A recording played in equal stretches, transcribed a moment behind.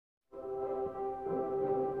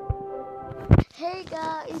Hey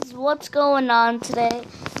guys, what's going on today?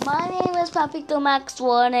 My name is Papito Max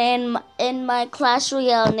 1 and in my Clash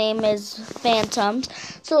Royale name is Phantoms.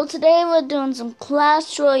 So today we're doing some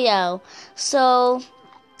Clash Royale. So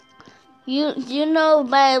you know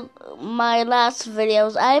my last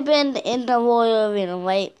videos, I've been in the Royal Arena,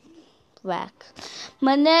 right? Back.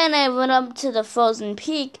 But then I went up to the Frozen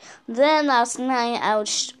Peak. Then last night I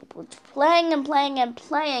was playing,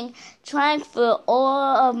 trying for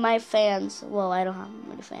all of my fans. Well, I don't have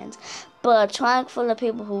many fans, but trying for the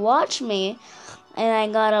people who watch me. And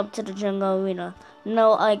I got up to the Jungle Arena.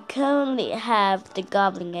 No, I currently have the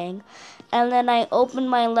Goblin Gang. And then I opened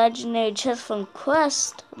my legendary chest from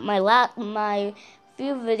Quest, my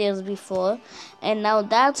few videos before, and now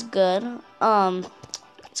that's good.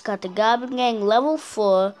 It's got the Goblin Gang level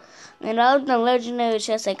 4. And out of the legendary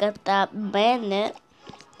chest, I got that Bandit.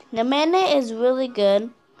 The Bandit is really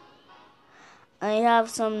good. I have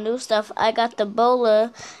some new stuff. I got the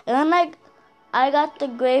Bowler. And then I got the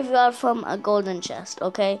Graveyard from a golden chest,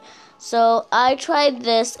 okay? So I tried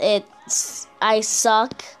this. I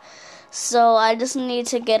suck. So I just need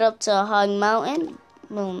to get up to Hog Mountain.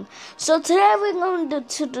 Boom. So today we're going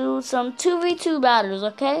to do some 2v2 battles,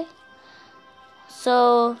 okay?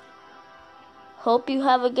 So, hope you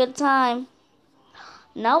have a good time.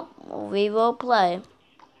 Nope, we will play.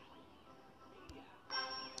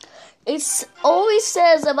 It always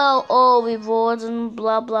says about, rewards and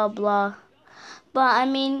blah, blah, blah. But, I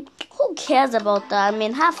mean, who cares about that? I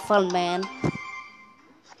mean, have fun, man.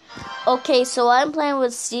 Okay, so I'm playing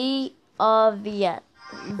with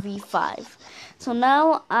V5. So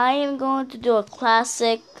now I am going to do a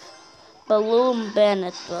classic balloon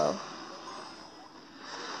bandit throw.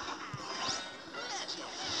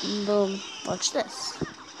 Boom. Watch this.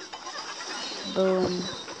 Boom.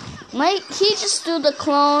 He just threw the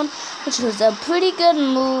clone, which was a pretty good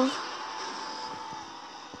move.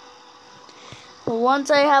 But once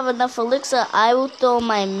I have enough elixir, I will throw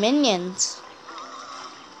my minions.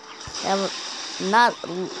 Not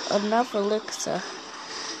enough elixir.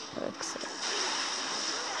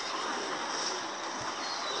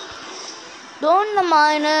 Throwing the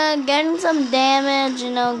miner, getting some damage,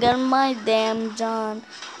 getting my damage on.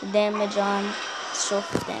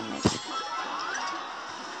 Surface damage.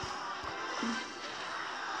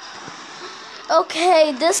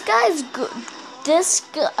 Okay, this guy's good. This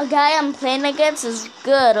guy I'm playing against is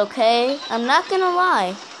good, okay? I'm not gonna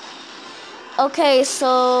lie. Okay,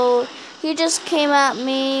 so he just came at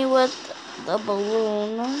me with the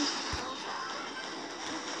balloon.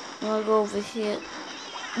 I'll go over here.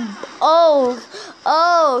 Oh,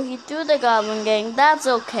 he threw the Goblin Gang. That's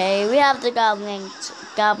okay. We have the Goblin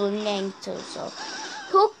Gang too, so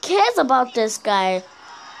who cares about this guy?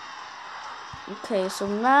 Okay, so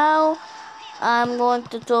now I'm going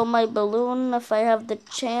to throw my balloon if I have the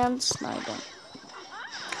chance. No,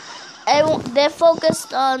 I don't. They're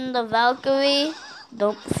focused on the Valkyrie.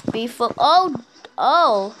 Don't be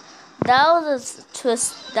Oh, that was a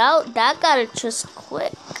twist. That got a twist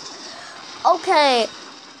quick. Okay.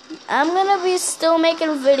 I'm gonna be still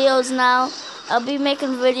making videos now. I'll be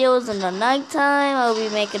making videos in the nighttime. I'll be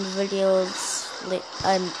making videos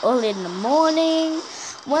early in the morning.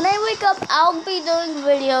 When I wake up, I'll be doing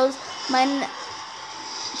videos.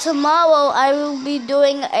 Tomorrow, I will be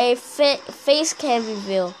doing a face cam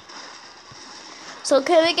reveal. So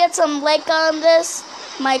can we get some like on this?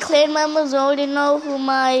 My clan members already know who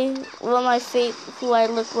I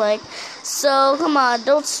look like. So come on,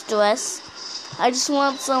 don't stress. I just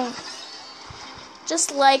want some.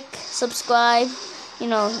 Just like, subscribe, you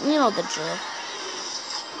know the drill.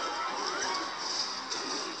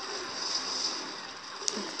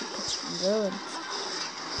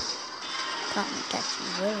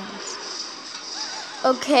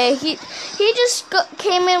 Okay, he just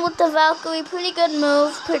came in with the Valkyrie. Pretty good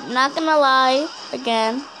move. Not gonna lie.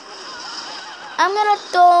 Again, I'm gonna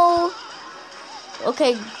throw.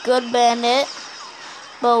 Okay, good bandit.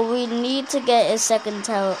 But we need to get a second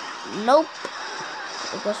tower. Nope.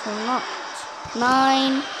 I guess we're not.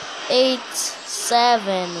 9, 8,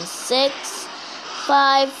 7, 6,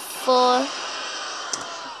 5, 4.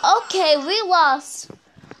 Okay, we lost.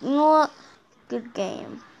 You know what? Good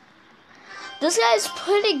game. This guy's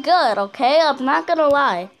pretty good, okay? I'm not gonna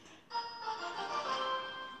lie.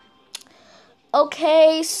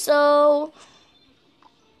 Okay, so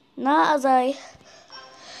not as I.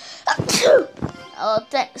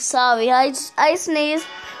 Sorry, I sneezed.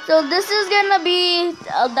 So this is gonna be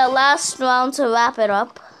the last round to wrap it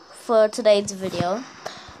up for today's video.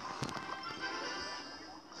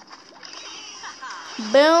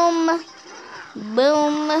 Boom,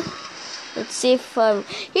 boom, Let's see if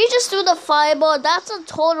he just threw the fireball. That's a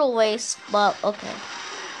total waste, but okay.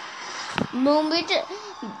 Boom!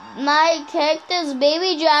 My character's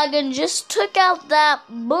baby dragon just took out that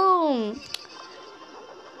boom.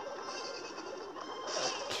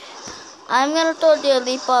 I'm gonna throw the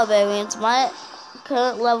elite barbarians. My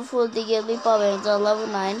current level for the elite barbarians are level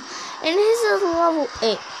 9, and his is level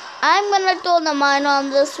 8. I'm gonna throw the miner on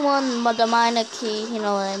this one, but the miner key, you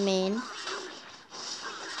know what I mean.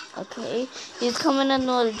 Okay, he's coming in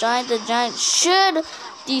with the giant. The giant should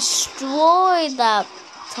destroy that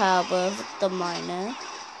tower with the miner.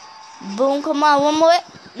 Boom, come on, one more.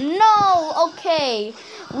 No, okay.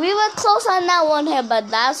 We were close on that one here, but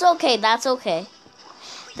that's okay, that's okay.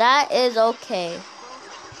 That is okay.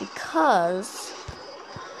 Because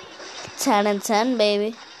 10 and 10,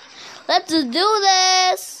 baby. Let's do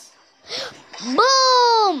this.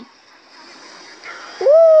 Boom!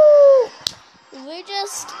 Woo! We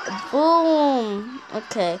just boom.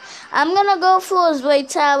 Okay. I'm gonna go for his right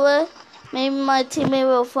tower. Maybe my teammate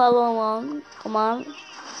will follow along. Come on.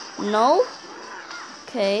 No?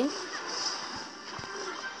 Okay.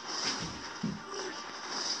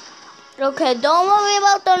 Okay, don't worry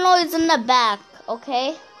about the noise in the back,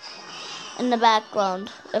 okay? In the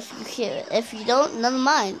background, if you hear it. If you don't, never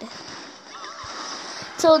mind.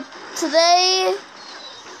 So today,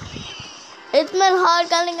 it's been hard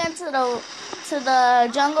getting into the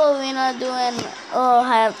jungle arena, doing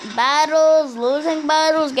battles, losing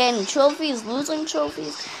battles, getting trophies, losing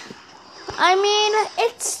trophies. I mean,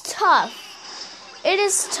 it's tough. It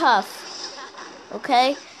is tough.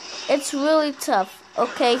 Okay? It's really tough.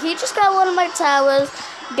 Okay, he just got one of my towers,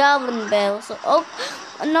 Goblin Bell. So, oh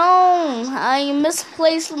no, I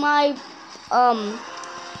misplaced my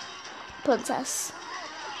princess.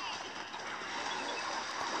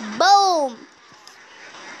 Boom!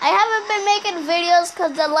 I haven't been making videos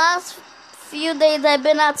because the last few days I've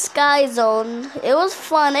been at Sky Zone. It was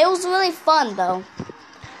fun. It was really fun though.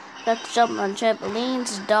 Got to jump on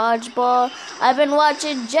trampolines, dodgeball. I've been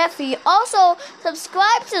watching Jeffy. Also,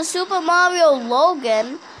 subscribe to Super Mario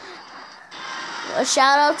Logan. A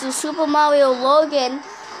shout out to Super Mario Logan.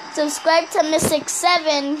 Subscribe to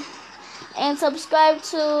Mystic7. And subscribe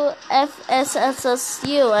to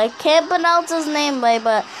FSSSU. I can't pronounce his name right,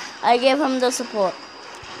 but I gave him the support.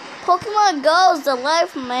 Pokemon Go is the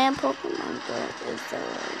life, man. Pokemon Go is the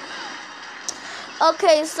life.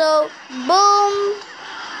 Okay, so, boom.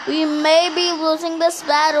 We may be losing this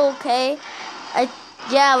battle, okay?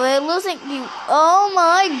 Yeah, we're losing. Oh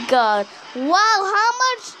my god. Wow,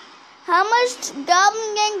 how much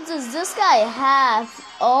Goblin Gangs does this guy have?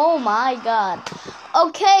 Oh my god.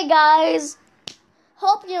 Okay, guys.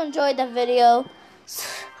 Hope you enjoyed the video.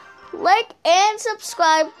 Like and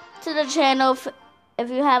subscribe to the channel if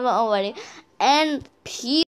you haven't already. And peace.